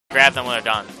grab them when they're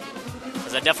done.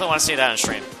 Because I definitely want to see that on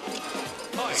stream.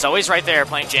 Zoe's right there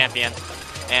playing champion,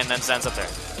 and then Zen's up there.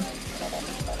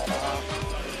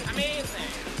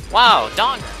 Amazing! Wow,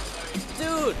 Donger.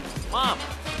 Dude, Mom,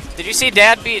 did you see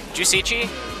Dad beat Juicy Chi?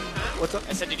 What's up?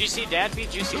 I said, did you see Dad beat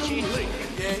Juicy Chi?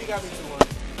 Yeah, he got me 2-1.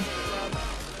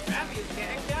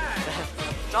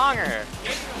 Donger.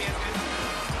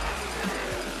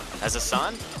 As a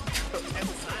son?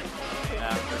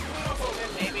 Yeah.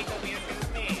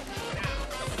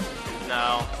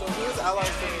 No. So who's allies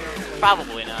for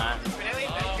Probably not.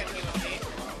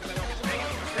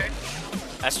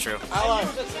 That's true. Ally.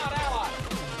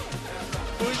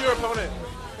 Who's your opponent?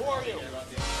 Who are you?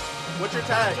 What's your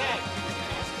tag?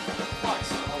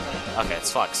 Flux. Okay,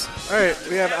 it's Flux. Alright,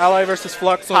 we have Ally versus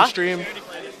Flux on stream.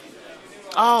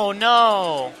 Oh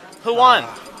no! Who won?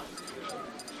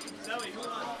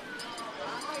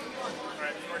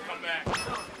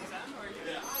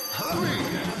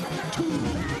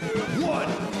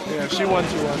 Yeah, she won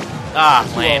 2-1.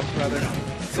 Ah, lame. Rather.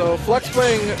 So Flux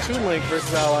playing Toon Link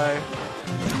versus Ally.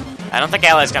 I don't think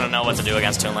Ally's gonna know what to do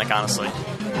against Toon Link, honestly.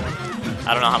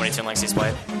 I don't know how many Toon Links he's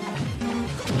played.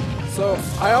 So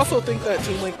I also think that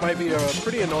Toon Link might be a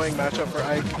pretty annoying matchup for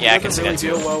Ike. Yeah, I he can see doesn't that really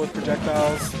too. deal well with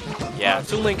projectiles. Yeah.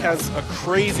 Toon Link has a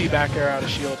crazy back air out of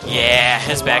shield. Yeah,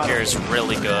 his back air is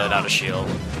really good out of shield.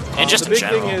 And just the in big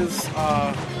general. thing is,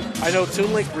 I know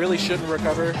Toon Link really shouldn't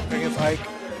recover against Ike.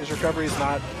 His recovery is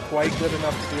not quite good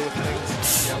enough to deal with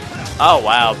things. Yeah. Oh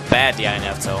wow, bad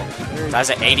DINF till. That's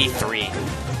at 83.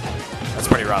 That's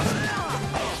pretty rough.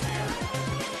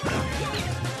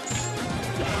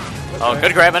 Oh,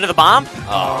 good grab into the bomb?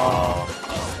 Oh.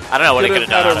 I don't know what he could have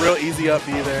done. Had a real easy up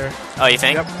B there. Oh, you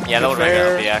think? Yep. Yeah, that Good would have fair.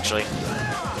 been up B, actually.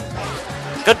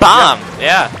 Good bomb,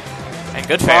 yeah. And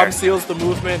good fair. Bomb seals the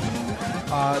movement.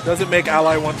 Doesn't make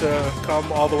Ally want to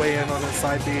come all the way in on his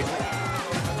side B.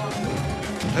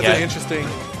 That's Yeah. an interesting.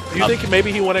 Do you think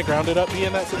maybe he wanted grounded up B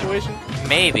in that situation?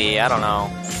 Maybe, I don't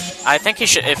know. I think he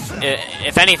should,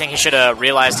 if anything, he should have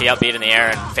realized he upbeat in the air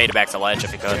and faded back to ledge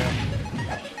if he could. Yeah.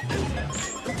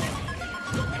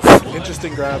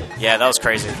 Interesting grab. Yeah, that was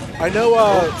crazy. I know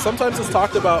sometimes it's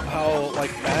talked about how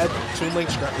like bad Toon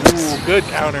Link's grab. Ooh, good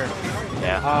counter.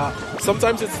 Yeah.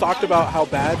 Sometimes it's talked about how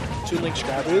bad Toon Link's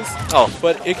grab is. Oh.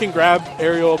 But it can grab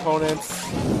aerial opponents.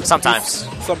 Sometimes.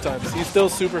 Sometimes. He's still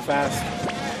super fast.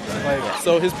 Like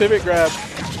so his pivot grab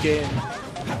game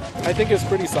I think is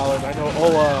pretty solid. I know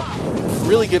Ola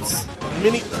really gets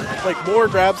more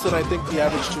grabs than I think the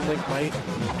average Toon Link might.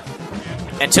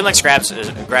 And Toon Link's grab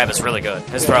is really good.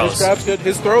 His throws. His grab's good.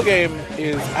 His throw game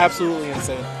is absolutely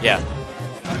insane. Yeah.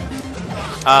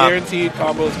 Guaranteed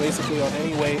combos basically on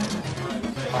any weight.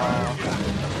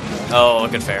 Oh,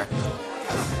 good fair.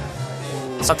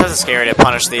 Sometimes it's scary to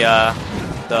punish the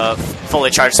fully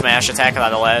charged smash attack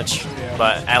on the ledge,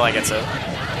 but Ally gets it.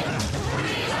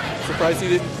 Surprised he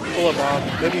didn't pull a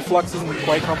bomb. Maybe Flux isn't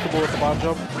quite comfortable with the bomb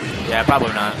jump. Yeah,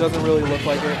 probably not. Doesn't really look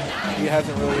like it. He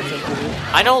hasn't really attempted it.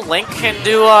 I know Link can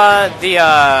do the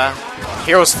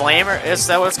Hero's Flame, or is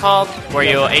that what it's called? Where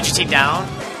you HT down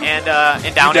and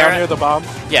down air. Down near the bomb?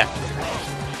 Yeah.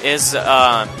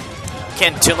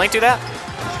 Can Toon Link do that?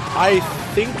 I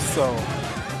think so.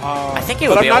 I think he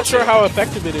would but be I'm able not sure to. how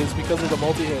effective it is because of the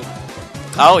multi-hit.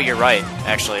 Oh, you're right,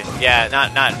 actually. Yeah,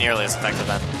 not nearly as effective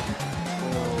then.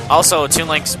 Also, Toon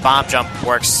Link's bomb jump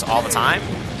works all the time.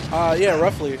 Yeah,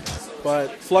 roughly.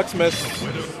 But Flux missed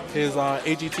his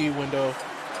AGT window.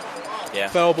 Yeah.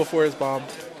 Fell before his bomb.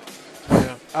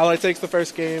 Yeah. Ally takes the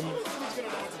first game.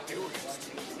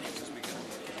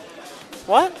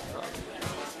 What?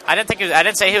 I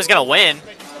didn't say he was gonna win.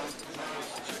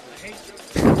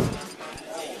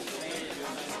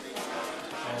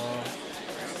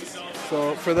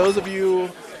 So for those of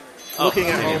you looking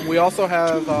at home, we also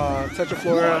have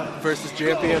Tetraflora versus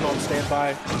Champion on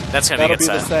standby. That's gonna be a good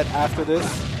That'll be the set after this.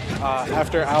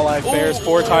 After Ally fares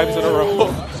 4 times in a row.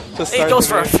 To start He goes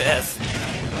the for a game. 5th.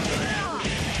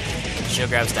 Shield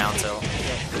grabs down tilt.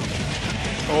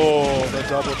 Oh, the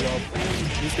double jump.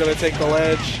 He's going to take the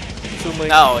ledge. Toon Link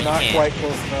No, not can't. quite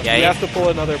close enough. Yeah, he has to pull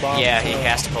another bomb. Yeah, he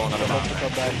has to pull another bomb. To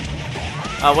come back.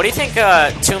 What do you think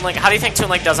Toon Link? How do you think Toon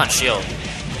Link does on shield?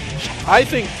 I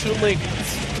think Toon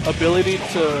Link's ability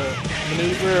to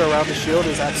maneuver around the shield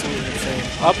is absolutely insane.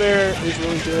 Up air is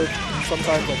really good.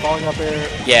 Sometimes like falling up air.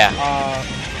 Yeah.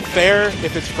 Fair,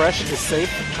 if it's fresh, is safe.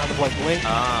 Kind of like Link.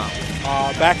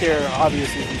 Back air,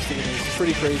 obviously, we've seen is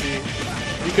pretty crazy.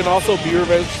 You can also be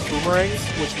reverse boomerangs,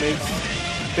 which makes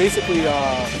basically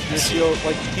your shield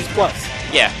like he's plus.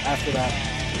 Yeah. After that.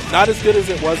 Not as good as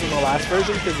it was in the last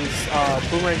version because his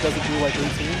boomerang doesn't do like 18.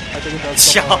 I think it does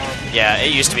somewhere around. Yeah,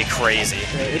 it used to be crazy.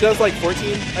 Yeah, it does like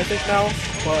 14, I think now,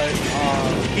 but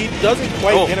he doesn't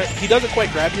quite he doesn't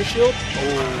quite grab your shield.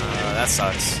 Oh, that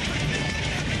sucks.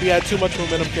 He had too much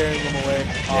momentum carrying him away.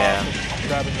 Yeah. From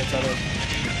grabbing each other.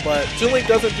 But Toon Link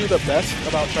doesn't do the best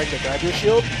about trying to grab your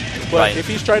shield. But Right. if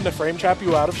he's trying to frame trap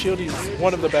you out of shield, he's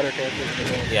one of the better characters in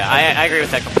the game. Yeah, I agree with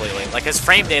that completely. Like, his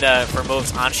frame data for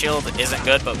moves on shield isn't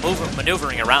good, but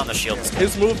maneuvering around the shield is good.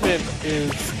 His movement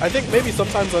is, I think, maybe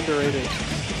sometimes underrated.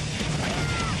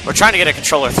 We're trying to get a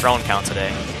controller throne count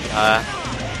today. I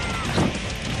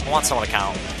want someone to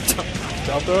count.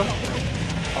 Delta.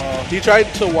 He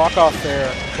tried to walk off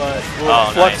there, but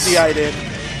Flux nice. DI'd in.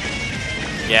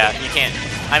 Yeah, you can't.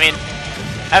 I mean,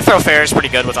 F throw fair is pretty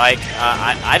good with Ike.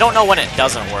 I don't know when it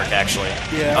doesn't work, actually.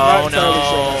 Yeah, I'm not entirely no.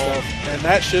 sure myself. And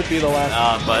that should be the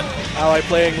last But ally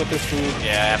playing with this food.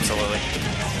 yeah, absolutely.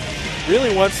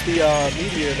 Really wants the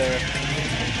meteor there.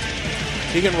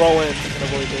 He can roll in and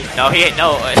avoid this. No, he ain't.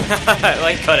 No, well,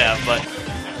 he could have, but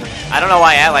I don't know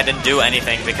why Ally didn't do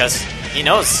anything because he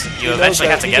knows you He knows eventually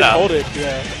that have to he get can up. hold it,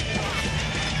 yeah.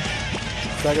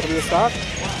 Is that going to be the stock?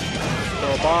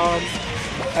 Throw a bomb.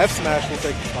 F smash will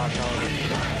take the stock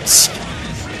now.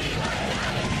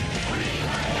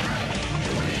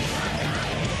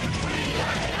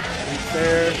 He's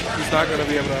there. He's not going to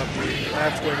be able to upgrade.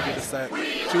 That's going to be the set.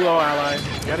 2-0 ally.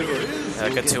 Gotta get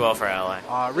it. Good 2-0 for Ally.